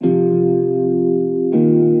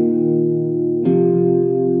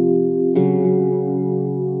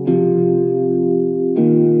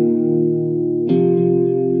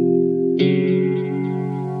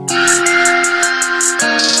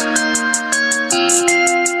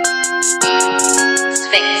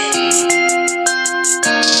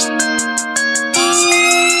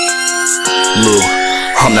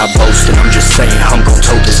I'm not boasting, I'm just saying I'm gon'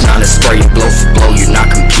 tote this 9 and spray it blow for blow. You're not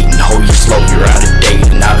competing, ho, you slow, you're out of date.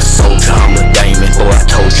 And not a soldier, I'm a daemon. Boy, I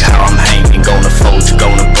told you how I'm hanging. Gonna fold you,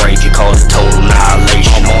 gonna break it. Call it total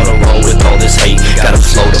annihilation. I'm on a roll with all this hate. Got a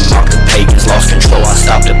flow to mock the pagans. Lost control, I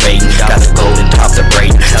stopped debating. Got the golden top the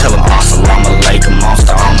brain. Tell them AS-SALAMU,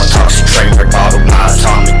 monster armor, toxic train wreck, bottle my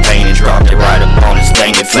atomic pain and dropped it right up on his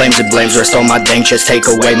dang it. Flames and blames rest on my dang chest. Take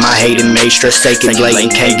away my hate and made stress. Take it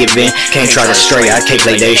blatant, can't give in. Can't try to stray, I can't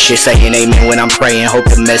play that shit. Saying amen when I'm praying. Hope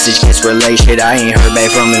the message gets relayed. Shit, I ain't heard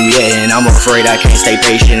back from him yet, and I'm afraid I can't stay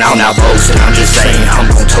patient. I'm not boasting, I'm just saying I'm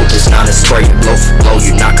gon' tote this 9 and spray it blow for blow.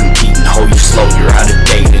 You're not competing, ho, you slow, you're out of